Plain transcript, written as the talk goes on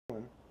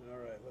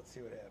Alright, let's see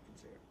what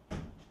happens here.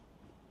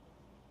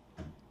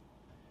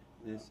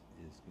 This is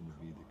going to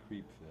be the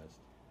creep fest.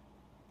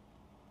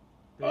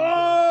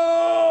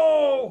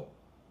 Oh!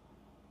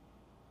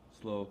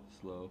 Slow,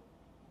 slow.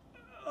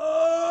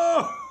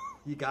 Oh!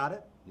 You got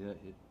it? Yeah,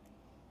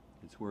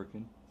 it's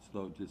working.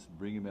 Slow, just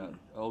bring him out.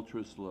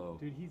 Ultra slow.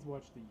 Dude, he's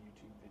watched the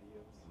YouTube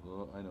videos.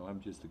 Well, I know, I'm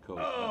just a coach.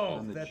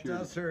 Oh, that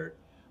does hurt.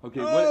 Okay,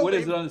 Oh, what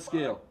is it on the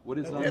scale? What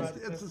is it on the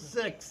scale? It's a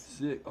 6.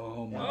 6.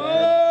 Oh my god.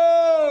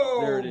 Oh!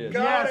 There it is.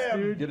 Got yes, him!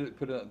 dude. Get it,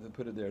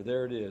 put it there.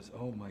 There it is.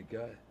 Oh my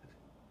god.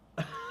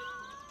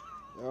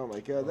 Oh my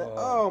god.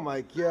 Oh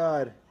my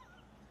god.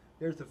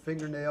 Here's the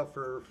fingernail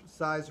for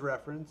size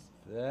reference.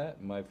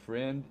 That, my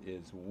friend,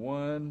 is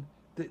one.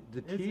 The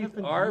It's teeth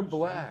happened are huge,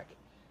 black.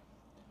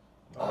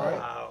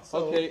 Wow. So,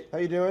 Okay. How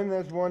you doing?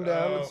 There's one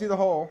down. Let's see the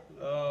hole.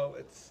 Oh,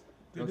 it's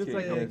Dude, Okay, it's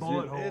like yeah, a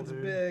bullet hole, it's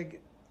dude. big.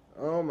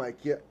 Oh my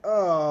god.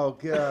 Oh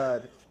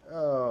god.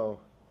 Oh.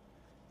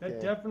 That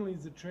Okay. definitely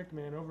is a trick,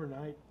 man,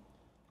 overnight.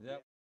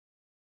 Yep.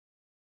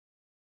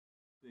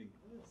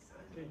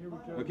 Okay, here we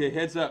go. Okay,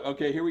 heads up.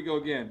 Okay, here we go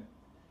again.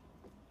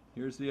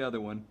 Here's the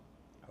other one.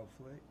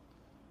 Hopefully.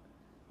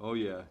 Oh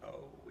yeah.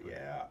 Oh,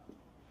 yeah.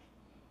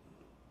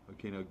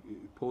 Okay, now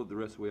pull it the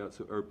rest of the way out,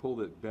 or pull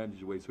the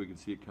bandage away so we can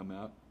see it come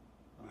out.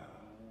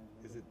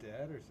 Is it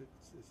dead or is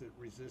it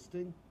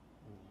resisting?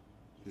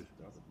 Just-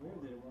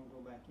 Weird that it won't go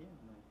back in.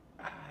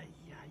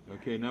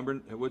 Okay, number.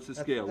 What's the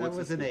scale? That What's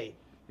was the an scale? 8.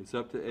 It's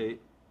up to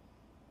 8.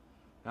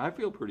 I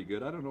feel pretty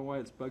good. I don't know why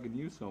it's bugging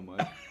you so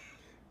much.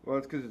 Well,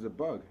 it's because it's a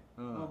bug.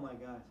 Oh my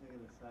gosh, look at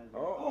the size of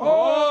it.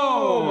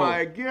 Oh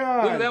my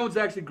god. Look, that one's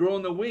actually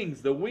growing the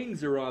wings. The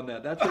wings are on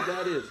that. That's what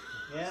that is.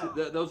 Yeah. So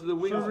those are the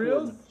wings. For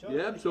real?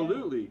 Yeah,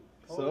 absolutely.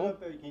 Hold it up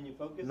there. Can you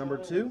focus Number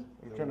on it? 2?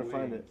 I'm trying to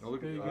find it. Oh,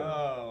 look at you go.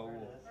 Oh.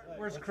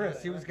 Where's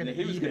Chris? He was going to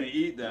He was eat going to it.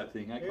 eat that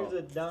thing. I Here's call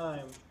a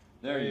dime.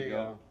 There you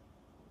go.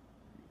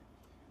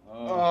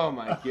 Oh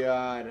my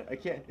god. I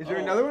can't. Is there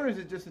another one or is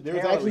it just a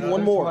There's tail? actually No, one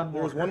there's more. one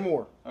more. There's one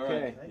more. All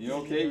right. Okay. You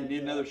okay? You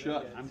need another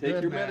shot. I'm Take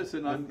good, your man.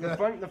 medicine. I'm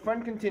good. The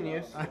fun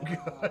continues.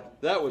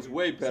 That was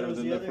way So better is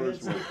than the the other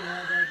first head one. sticking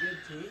out that good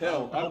too?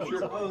 Hell, I'm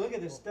sure. Oh, look at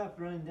the stuff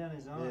running down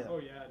his arm. Yeah. Oh,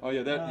 yeah. Oh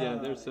yeah, that yeah.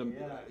 There's some.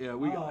 Yeah,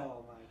 we.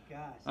 Oh my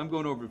gosh. I'm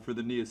going over for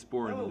the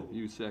Neosporin in Oh. a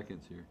few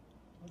seconds here.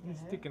 What the He's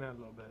heck? sticking out a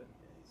little bit.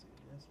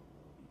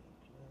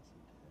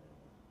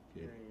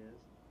 Okay. There he is.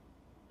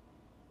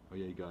 Oh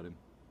yeah, you got him.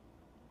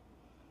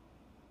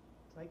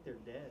 It's like they're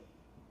dead.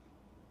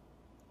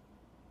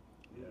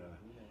 Yeah.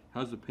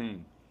 How's the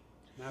pain?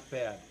 Not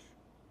bad.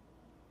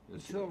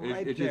 It's, Still it's,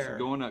 right it's there. just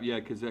going up. Yeah,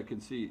 because I can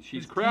see.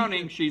 She's His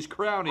crowning. teeth She's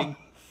crowning.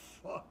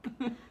 Fuck.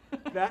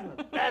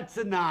 That's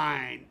a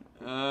 9.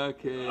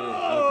 Okay.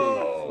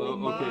 Oh, Okay. Slow.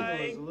 my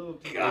Okay. It's a little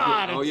too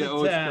God, Oh it's yeah. a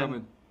Oh, it's 10.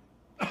 coming.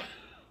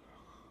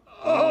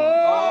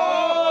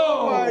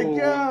 Oh my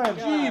god.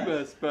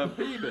 Jeebus,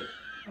 Papibus.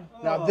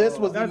 Now this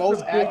was the That's most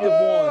the active one.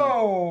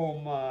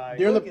 Oh my.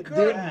 During Look at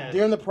that.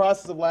 during the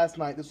process of last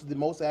night, this was the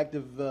most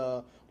active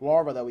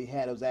larva that we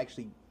had. It was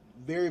actually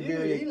very, Dude,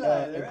 very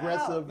Eli, they're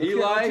aggressive. out.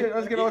 Eli,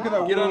 Let's get a look at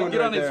that get on wound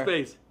his right there.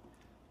 face.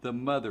 The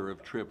mother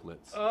of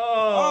triplets.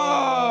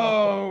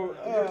 Oh.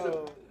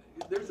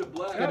 There's a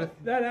black.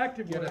 That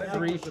active Get one, a I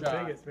think, was 3 the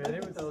shot. biggest, man. Look It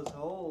at was, those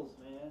holes,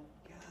 man.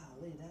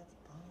 Golly, that's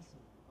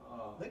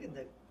awesome. Look at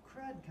the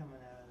crud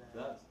coming out of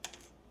that.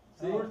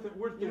 See, you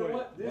know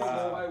what? This is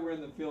why we're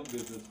in the film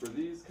business, for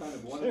these kind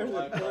of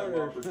one-in-a-lifetime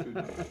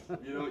opportunities.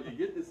 You know, you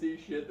get to see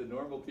shit that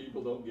normal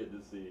people don't get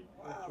to see.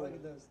 Wow, look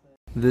at those things.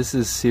 This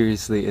is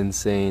seriously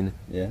insane.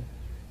 Yeah.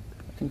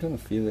 I can kind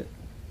of feel it.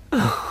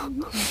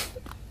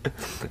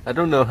 I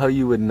don't know how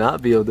you would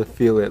not be able to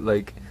feel it.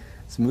 Like,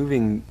 it's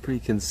moving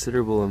pretty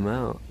considerable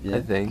amount, Yeah.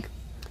 I think.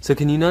 So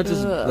can you not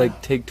just,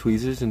 like, take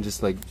tweezers and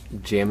just, like,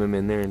 jam them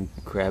in there and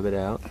grab it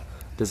out?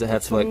 Does it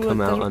have to, like,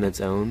 come out on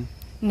its own?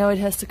 No, it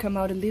has to come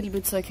out a little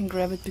bit so I can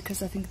grab it,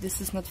 because I think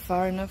this is not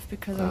far enough,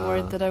 because I'm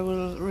worried that I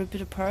will rip it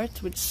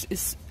apart, which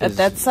is at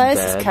that size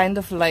bad. is kind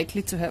of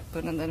likely to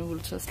happen, and then it will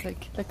just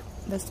like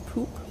there's the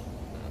poop.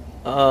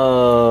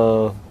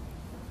 Oh.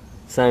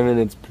 Simon,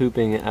 it's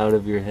pooping out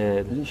of your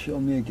head. Did it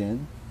show me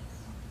again?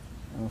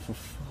 Oh, for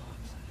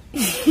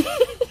fuck's sake.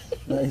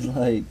 That is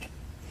like...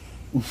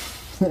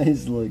 that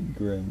is like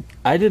grim.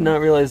 I did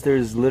not realize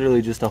there's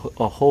literally just a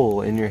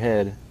hole in your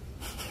head.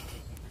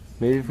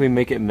 Maybe if we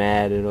make it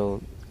mad,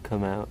 it'll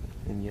come out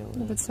and yell.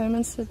 But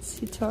Simon said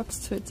he talks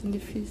to it, and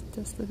if he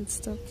does that, it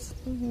stops.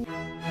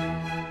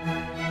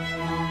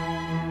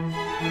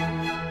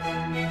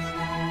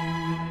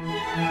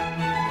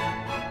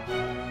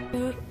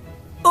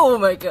 Oh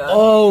my god!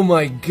 Oh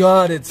my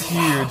god, it's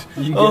huge!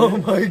 Oh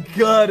my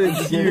god,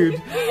 it's huge!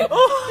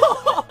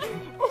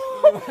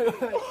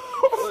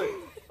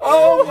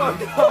 Oh my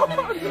god.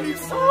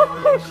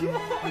 Oh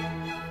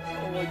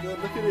my god,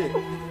 look at it.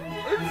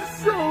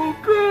 It's so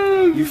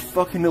big! You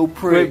fucking little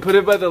prick. Wait, put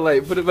it by the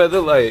light, put it by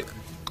the light.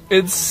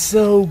 It's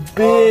so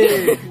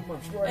big!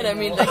 And I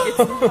mean, like, it's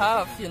in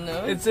half, you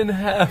know? It's in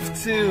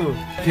half too!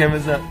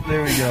 Camera's up,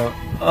 there we go.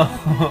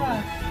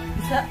 Oh.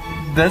 Is that...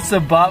 That's the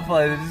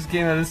botfly that just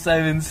came out of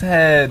Simon's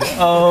head.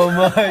 Oh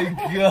my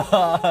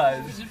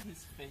gosh.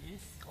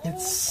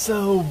 It's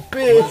so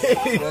big.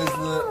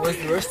 Where's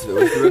the rest of it?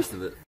 Where's the rest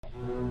of it?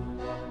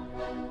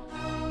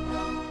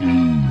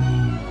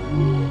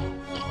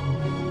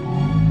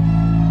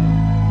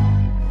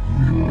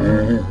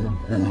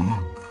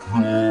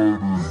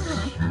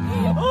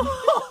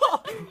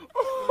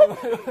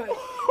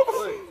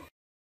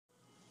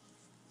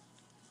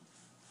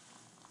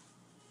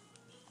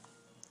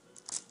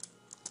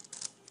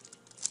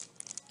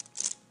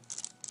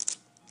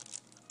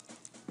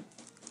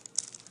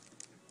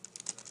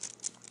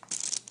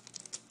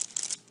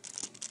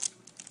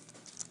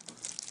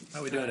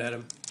 How we doing,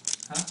 Adam?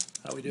 Huh?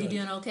 How we You doing?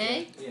 doing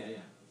okay? Yeah.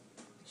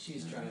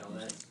 She's trying all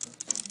that.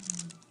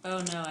 Oh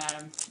no,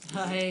 Adam.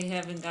 I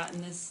haven't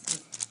gotten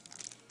this.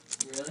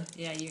 Really?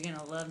 Yeah, you're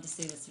gonna love to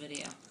see this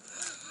video.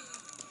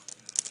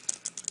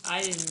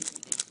 I didn't.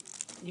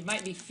 You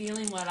might be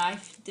feeling what I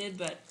did,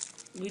 but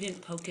we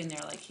didn't poke in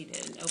there like he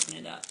did and open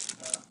it up.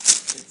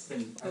 It's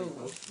been.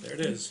 Oh. There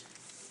it is.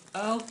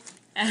 Oh,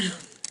 Adam.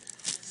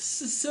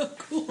 This is so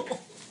cool.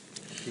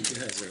 You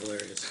guys are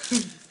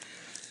hilarious.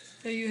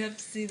 Oh, you have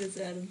to see this,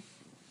 Adam.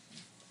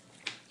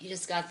 You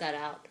just got that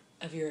out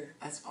of your.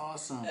 That's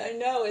awesome. I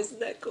know, isn't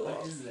that cool?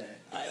 What is that?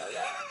 I don't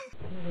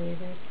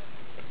know.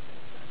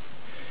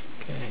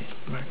 Okay,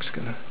 Mark's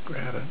gonna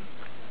grab it.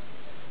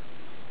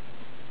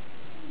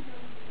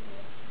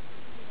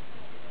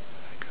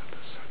 I got the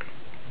sucker.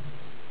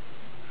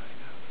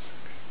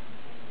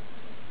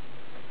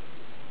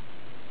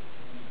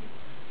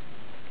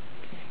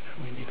 Okay, now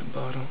we need a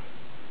bottle.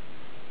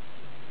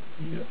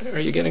 Are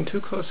you getting too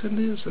close in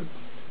there? Is it?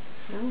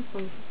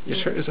 You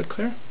sure? Is it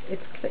clear?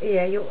 It's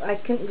clear. Yeah, I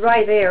can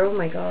right there. Oh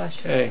my gosh.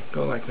 Okay,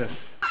 go like this.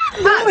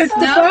 No, it's the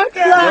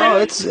butterfly. No,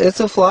 it's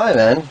a fly,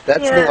 man.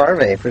 That's the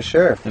larvae for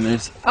sure.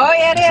 Oh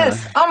yeah, it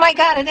is. Oh my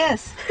God, it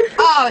is.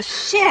 Oh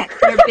shit,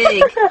 they're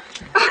big.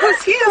 Oh,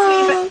 excuse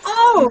me, but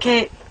oh.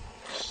 Okay.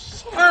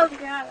 Shit. Oh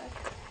God.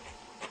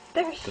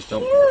 They're Just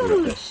don't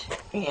do huge.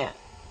 Yeah.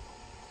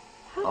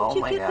 Oh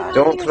my God.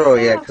 Don't throw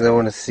it yet, because I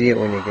want to see it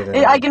when you get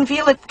it. I can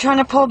feel it trying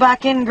to pull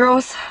back in.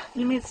 Gross.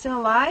 You mean it's still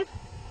alive?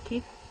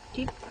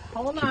 Keep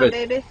hold on,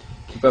 baby.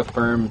 Keep it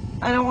firm.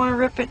 I don't want to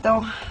rip it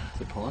though. Is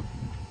it pulling?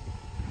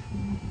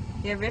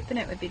 Yeah, ripping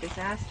it would be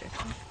disastrous.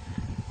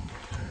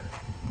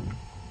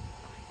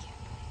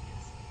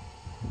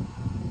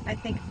 I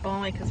think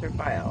only because we're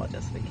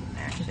biologists we can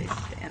actually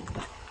stand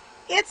that.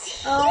 It's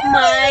huge! Oh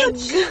my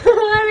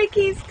God, it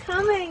keeps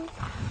coming.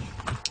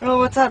 Oh,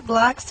 what's that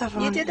black stuff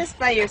on? You did this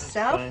by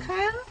yourself,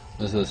 Kyle?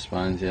 Those are the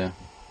spines, yeah.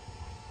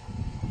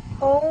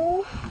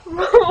 Oh,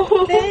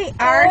 they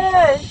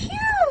are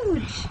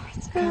huge.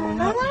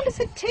 How long does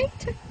it take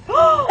to?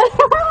 Oh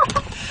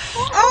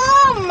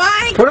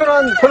my! Put it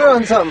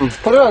on something.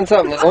 Put it on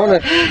something. I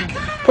want to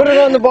put it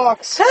on the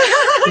box.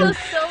 Feels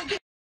so good.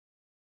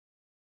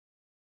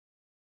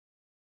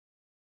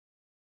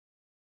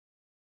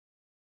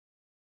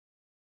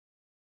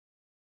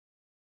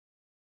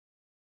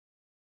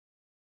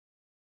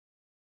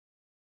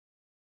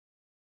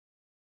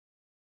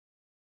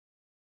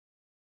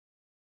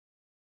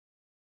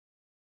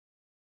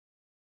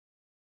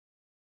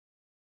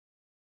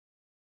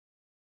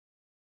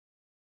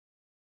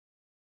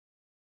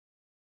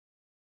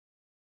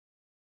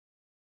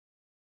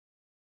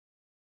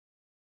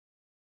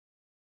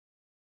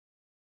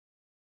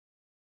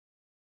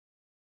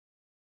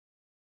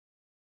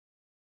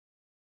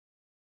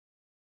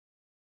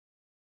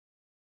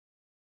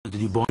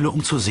 Die Beule,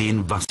 um zu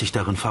sehen, was sich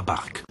darin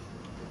verbarg.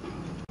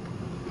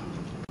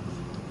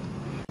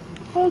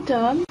 Hold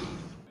on.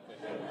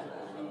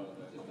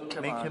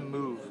 Make him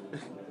move.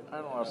 I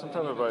don't know.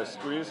 Sometimes if I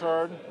squeeze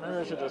hard, maybe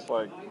I should just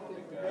like.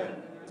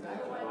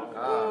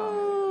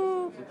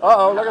 Uh-oh!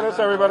 Look at this,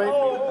 everybody.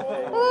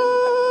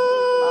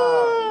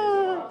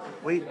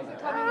 Wait.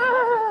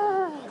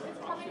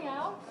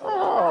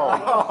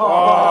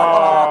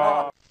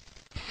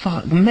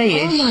 Fuck me,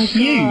 it's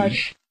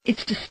huge. God.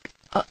 It's just...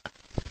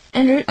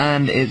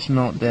 and it's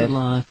not dead.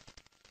 Alive.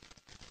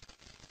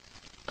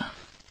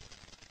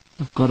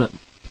 I've got it.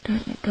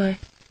 Don't let go.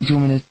 Do you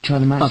want me to try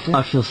the match?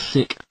 I feel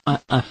sick.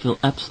 I feel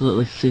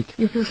absolutely sick.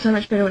 You'll feel so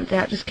much better when it's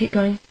out. Just keep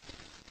going.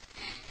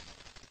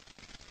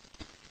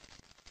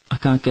 I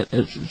can't get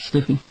it. It's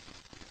slipping.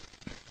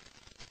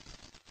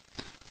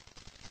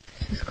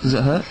 Does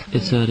it hurt?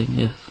 It's hurting,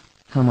 yes.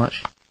 How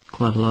much?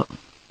 Quite a lot.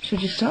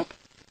 Should you stop?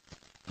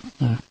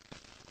 No.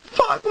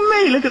 Fuck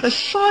me! Look at the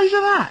size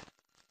of that!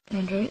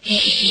 Andrew.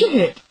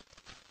 Shit!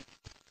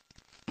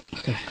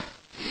 Okay.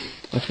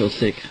 I feel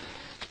sick.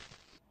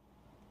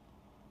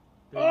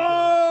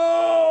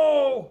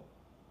 Oh!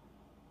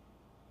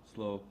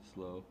 Slow.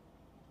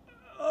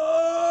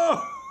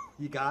 Oh!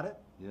 You got it?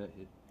 Yeah,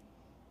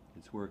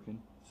 it's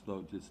working.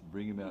 Slow, just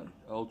bring him out.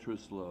 Ultra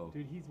slow.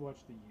 Dude, he's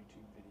watched the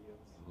YouTube videos.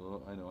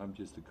 Well, I know, I'm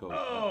just a coach.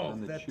 Oh,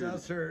 that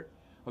does hurt.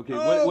 Okay,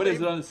 Oh, what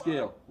is it on the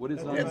scale? What is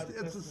it on the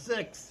scale? It's a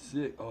 6.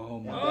 6. Oh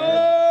my God.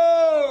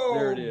 Oh!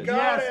 There it is.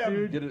 Got yes, him.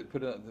 Dude. Get it.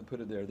 Put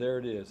it there. There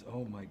it is.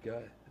 Oh my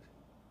God.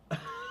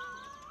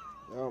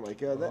 Oh my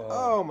god.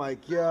 Oh my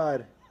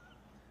god.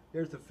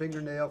 Here's the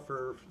fingernail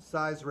for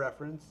size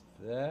reference.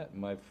 That,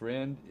 my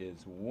friend,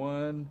 is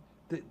one.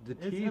 The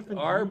It's teeth happened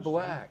are huge,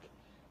 black.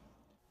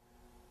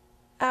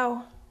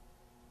 Ow.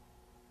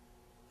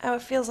 Ow,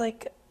 it feels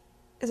like...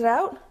 Is it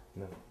out?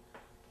 No.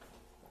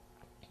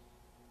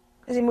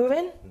 Is he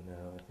moving?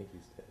 No, I think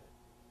he's dead.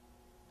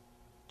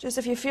 Just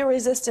if you feel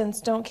resistance,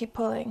 don't keep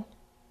pulling.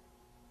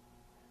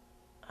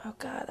 Oh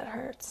god, that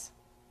hurts.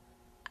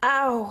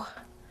 Ow!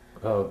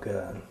 Oh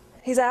god.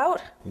 He's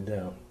out? He's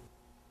down.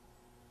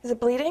 Is it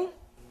bleeding?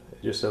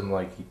 Just some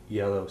like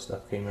yellow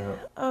stuff came out.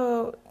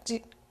 Oh, do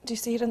you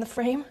see it in the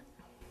frame?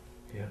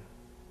 Yeah.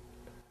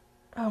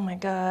 Oh my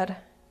god.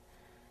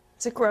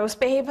 Is it gross,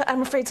 babe?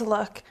 I'm afraid to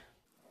look.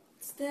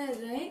 It's dead,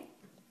 right?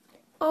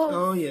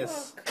 Oh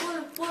yes.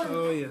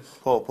 Oh yes.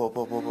 Pull.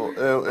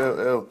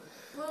 Ew.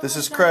 This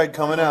is Craig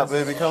coming out,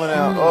 baby, coming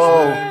out.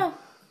 Oh.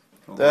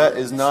 That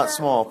is not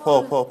small.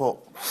 Pull.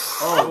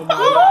 Oh my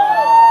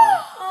god.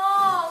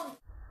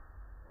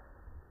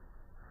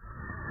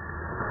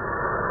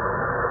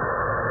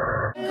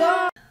 Do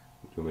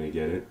you want me to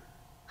get it?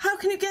 How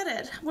can you get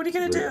it? What are you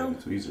gonna do?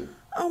 Tweezer.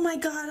 Oh my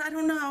god, I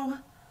don't know.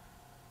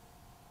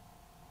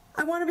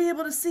 I want to be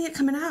able to see it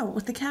coming out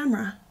with the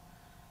camera.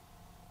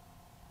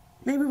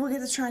 Maybe we'll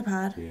get a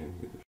tripod. Yeah.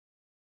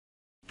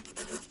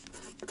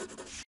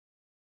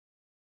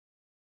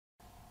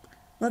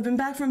 Well, I've been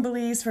back from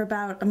Belize for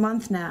about a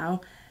month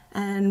now,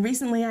 and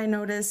recently I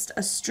noticed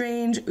a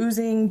strange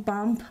oozing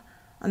bump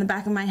on the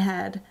back of my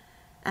head.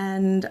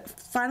 And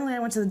finally I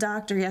went to the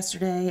doctor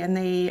yesterday and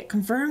they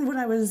confirmed what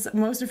I was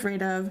most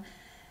afraid of.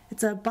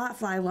 It's a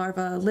botfly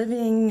larva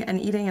living and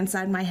eating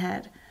inside my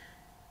head.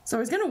 So I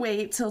was gonna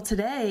wait till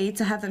today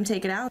to have them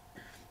take it out,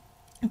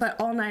 but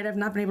all night I've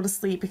not been able to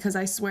sleep because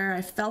I swear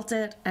I felt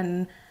it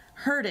and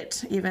heard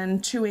it even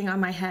chewing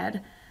on my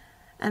head.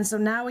 And so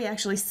now we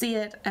actually see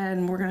it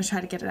and we're gonna try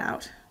to get it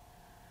out.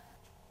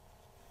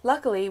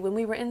 Luckily, when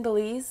we were in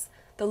Belize,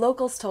 the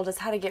locals told us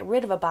how to get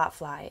rid of a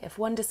botfly if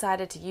one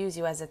decided to use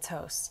you as its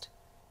host.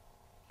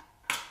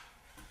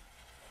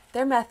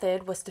 Their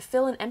method was to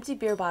fill an empty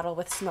beer bottle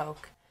with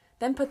smoke,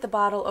 then put the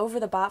bottle over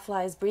the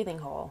botfly's breathing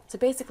hole to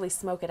basically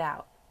smoke it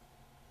out.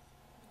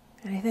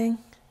 Anything?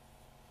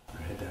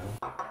 Head down.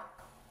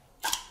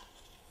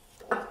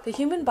 The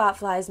human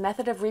botfly's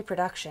method of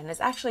reproduction is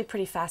actually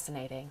pretty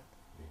fascinating.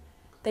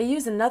 They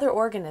use another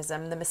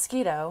organism, the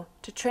mosquito,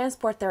 to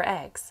transport their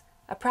eggs,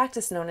 a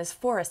practice known as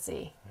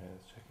foracy.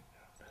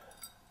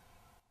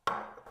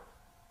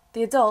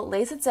 The adult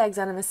lays its eggs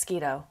on a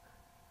mosquito.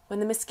 When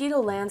the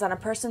mosquito lands on a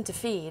person to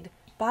feed,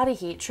 body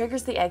heat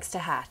triggers the eggs to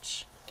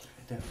hatch.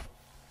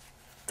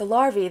 The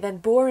larvae then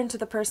bore into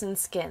the person's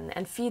skin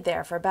and feed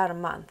there for about a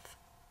month.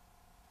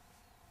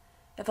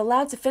 If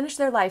allowed to finish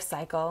their life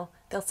cycle,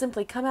 they'll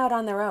simply come out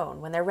on their own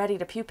when they're ready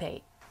to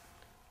pupate.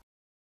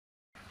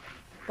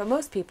 But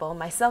most people,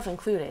 myself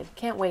included,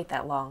 can't wait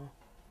that long.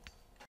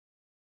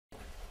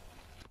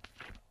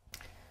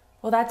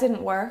 Well, that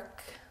didn't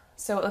work,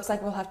 so it looks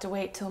like we'll have to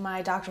wait till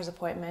my doctor's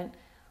appointment.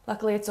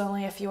 Luckily, it's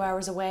only a few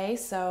hours away,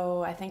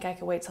 so I think I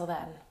could wait till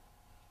then.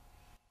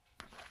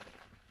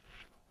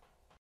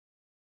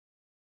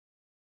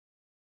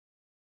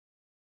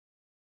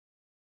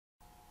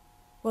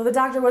 Well, the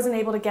doctor wasn't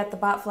able to get the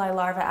botfly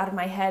larva out of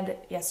my head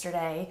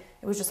yesterday.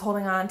 It was just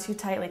holding on too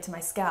tightly to my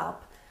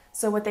scalp.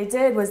 So what they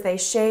did was they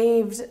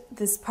shaved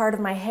this part of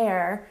my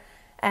hair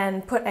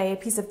and put a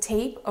piece of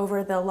tape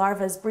over the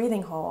larva's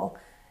breathing hole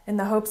in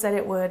the hopes that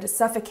it would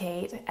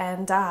suffocate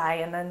and die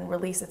and then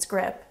release its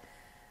grip.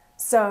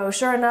 So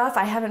sure enough,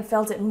 I haven't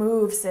felt it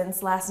move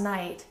since last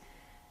night,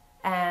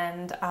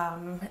 and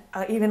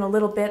even a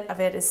little bit of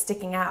it is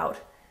sticking out.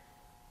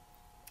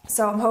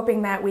 So I'm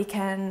hoping that we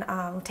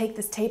can take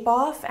this tape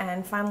off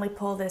and finally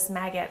pull this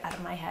maggot out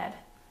of my head.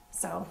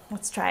 So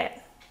let's try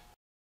it.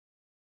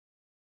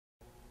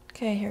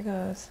 Okay, here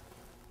goes.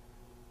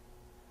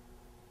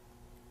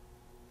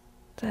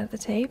 Is that the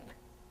tape?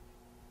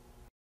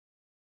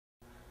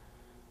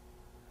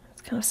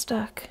 It's kind of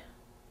stuck.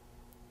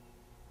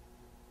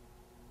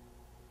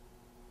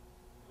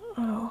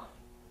 Oh.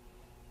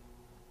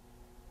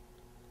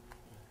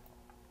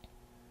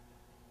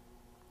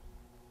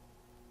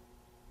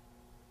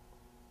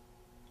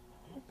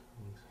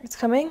 It's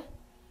coming?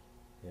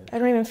 Yeah. I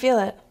don't even feel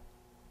it.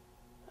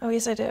 Oh,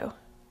 yes I do.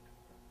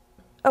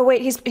 Oh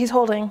wait, he's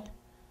holding.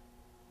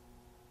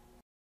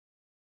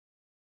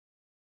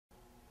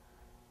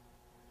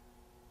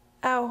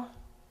 Ow.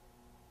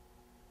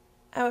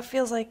 Ow, it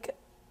feels like...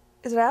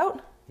 Is it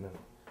out? No.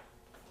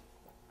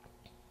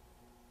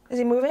 Is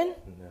he moving?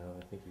 No,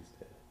 I think he's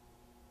dead.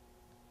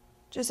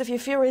 Just if you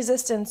feel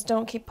resistance,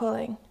 don't keep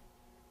pulling.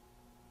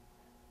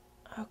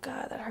 Oh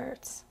god, that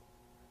hurts.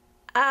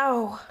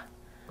 Ow!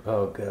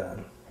 Oh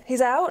god.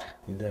 He's out?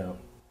 He's down.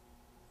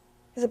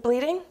 Is it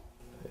bleeding?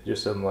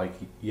 Just some like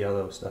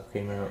yellow stuff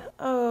came out.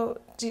 Oh,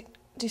 do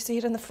you see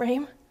it in the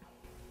frame?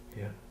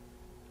 Yeah.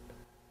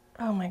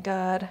 Oh my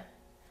god.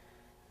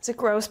 Is it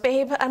gross,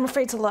 babe? I'm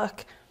afraid to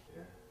look.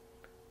 Yeah.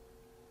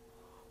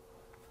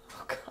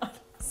 Oh god,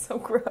 so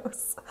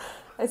gross.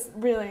 It's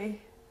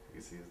really. You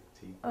can see his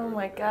teeth. Oh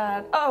my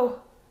god. Oh!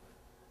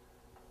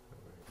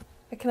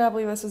 I cannot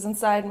believe this was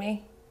inside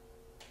me.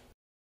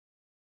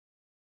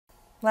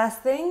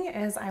 Last thing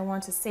is I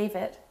want to save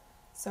it.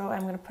 So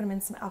I'm going to put him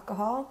in some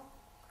alcohol.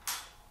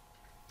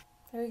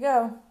 There you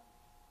go.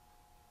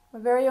 My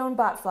very own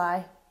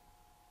botfly.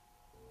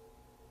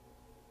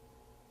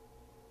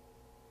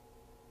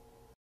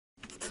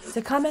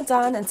 To comment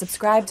on and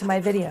subscribe to my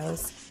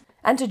videos,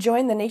 and to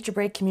join the Nature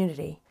Break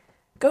community,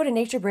 go to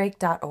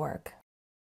naturebreak.org.